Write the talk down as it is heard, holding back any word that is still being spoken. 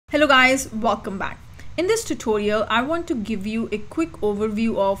Hello guys, welcome back. In this tutorial, I want to give you a quick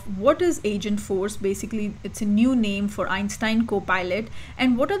overview of what is Agentforce. Basically, it's a new name for Einstein Copilot,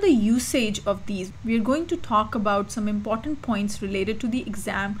 and what are the usage of these. We are going to talk about some important points related to the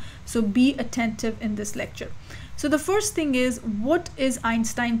exam, so be attentive in this lecture. So the first thing is, what is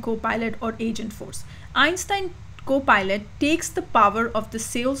Einstein Copilot or Agentforce? Einstein Copilot takes the power of the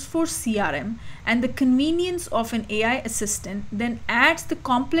Salesforce CRM and the convenience of an AI assistant, then adds the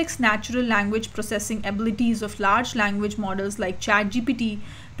complex natural language processing abilities of large language models like ChatGPT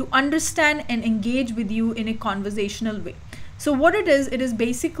to understand and engage with you in a conversational way. So what it is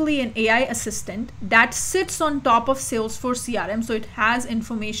basically an AI assistant that sits on top of Salesforce CRM. So it has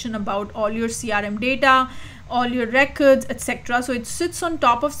information about all your CRM data, all your records, etc. So it sits on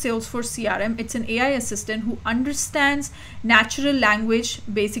top of Salesforce CRM. It's an AI assistant who understands natural language.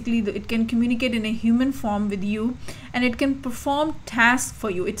 Basically, it can communicate in a human form with you, and it can perform tasks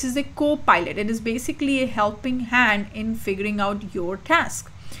for you. It is a co-pilot. It is basically a helping hand in figuring out your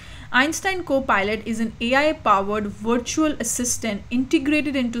task. Einstein Copilot is an AI-powered virtual assistant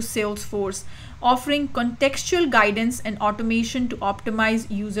integrated into Salesforce, offering contextual guidance and automation to optimize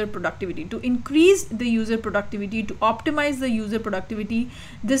user productivity. To increase the user productivity, to optimize the user productivity,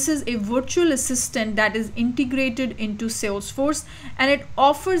 this is a virtual assistant that is integrated into Salesforce, and it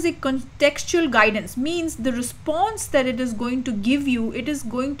offers a contextual guidance, means the response that it is going to give you, it is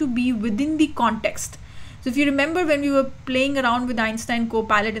going to be within the context. So if you remember when we were playing around with Einstein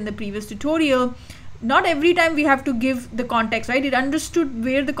Copilot in the previous tutorial, not every time we have to give the context, right? It understood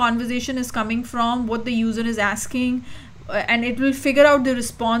where the conversation is coming from, what the user is asking, and it will figure out the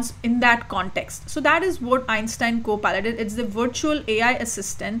response in that context. So that is what Einstein Copilot is. It's the virtual AI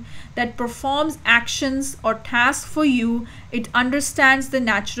assistant that performs actions or tasks for you. It understands the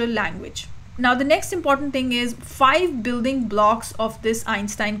natural language. Now the next important thing is 5 building blocks of this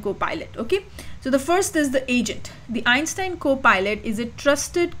Einstein Copilot. Okay, so the first is the agent. The Einstein Copilot is a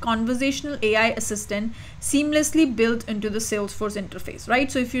trusted conversational AI assistant seamlessly built into the Salesforce interface,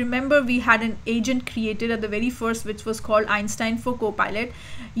 right? So if you remember, we had an agent created at the very first, which was called Einstein for Copilot.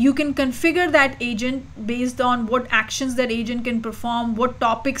 You can configure that agent based on what actions that agent can perform, what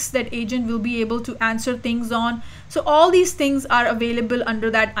topics that agent will be able to answer things on. So all these things are available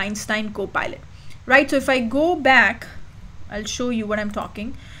under that Einstein Copilot, right? So if I go back, I'll show you what I'm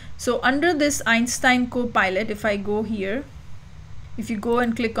talking. So under this Einstein Copilot, if I go here, if you go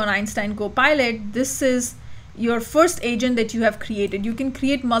and click on Einstein Copilot, this is your first agent that you have created. You can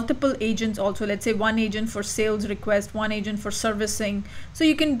create multiple agents also. Let's say one agent for sales request, one agent for servicing. So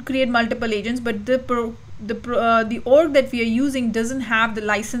you can create multiple agents, but the org that we are using doesn't have the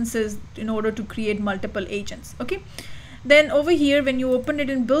licenses in order to create multiple agents. Okay. Then over here, when you open it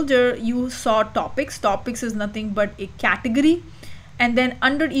in Builder, you saw topics. Topics is nothing but a category. And then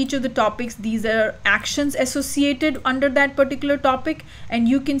under each of the topics, these are actions associated under that particular topic, and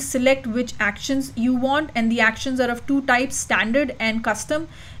you can select which actions you want. And the actions are of 2 types, standard and custom.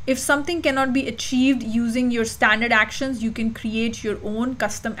 If something cannot be achieved using your standard actions, you can create your own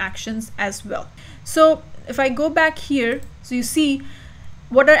custom actions as well. So if I go back here, so you see,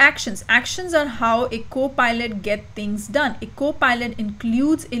 what are actions? Actions are how a co-pilot gets things done. A co-pilot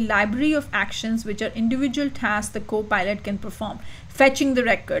includes a library of actions which are individual tasks the co-pilot can perform. Fetching the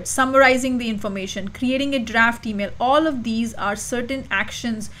record, summarizing the information, creating a draft email. All of these are certain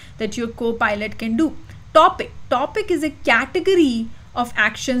actions that your co-pilot can do. Topic is a category of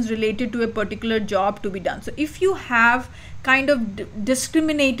actions related to a particular job to be done. So if you have kind of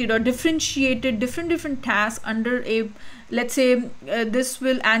discriminated or differentiated different tasks under a, let's say this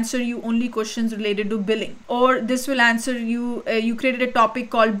will answer you only questions related to billing, or this will answer you, you created a topic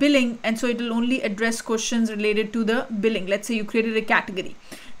called billing, and so it will only address questions related to the billing. Let's say you created a category,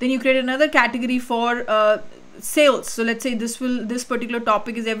 then you created another category for sales. So let's say this particular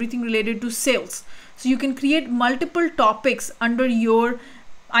topic is everything related to sales. So you can create multiple topics under your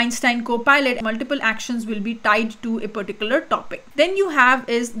Einstein Copilot. Multiple actions will be tied to a particular topic. Then you have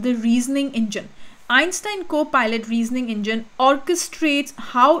is the reasoning engine. Einstein Copilot reasoning engine orchestrates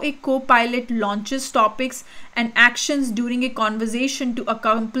how a copilot launches topics and actions during a conversation to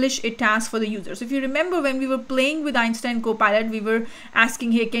accomplish a task for the user. So if you remember, when we were playing with Einstein Copilot, we were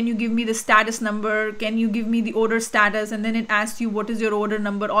asking, hey, can you give me the status number? Can you give me the order status? And then it asked you, what is your order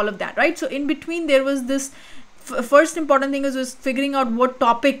number? All of that, right? So in between, there was this first important thing was figuring out what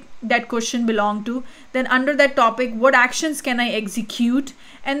topic that question belonged to. Then under that topic, what actions can I execute?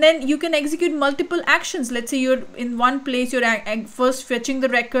 And then you can execute multiple actions. Let's say you're in one place, you're first fetching the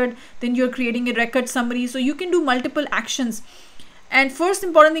record, then you're creating a record summary. So you can do multiple actions. And first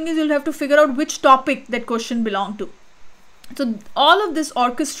important thing is you'll have to figure out which topic that question belonged to. So all of this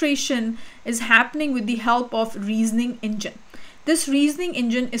orchestration is happening with the help of reasoning engine. This reasoning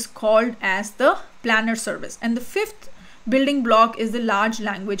engine is called as the planner service. And the fifth building block is the large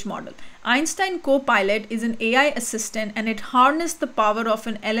language model. Einstein Copilot is an AI assistant, and it harnesses the power of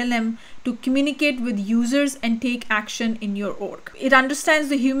an LLM to communicate with users and take action in your org. It understands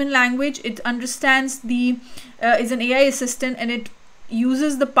the human language. It understands is an AI assistant, and it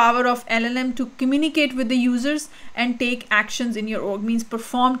uses the power of LLM to communicate with the users and take actions in your org, means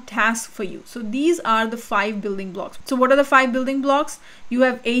perform tasks for you. So these are the 5 building blocks. So what are the 5 building blocks? You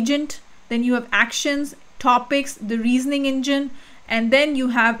have agent, then you have actions, topics, the reasoning engine, and then you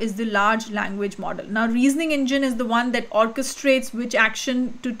have is the large language model. Now reasoning engine is the one that orchestrates which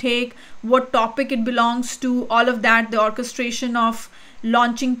action to take, what topic it belongs to, all of that, the orchestration of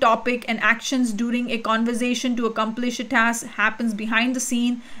launching topic and actions during a conversation to accomplish a task happens behind the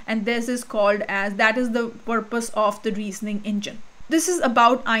scene, and this is called as, that is the purpose of the reasoning engine. This is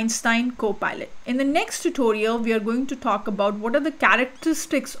about Einstein Copilot. In the next tutorial, we are going to talk about what are the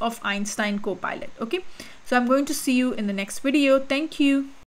characteristics of Einstein Copilot. Okay, so I'm going to see you in the next video. Thank you.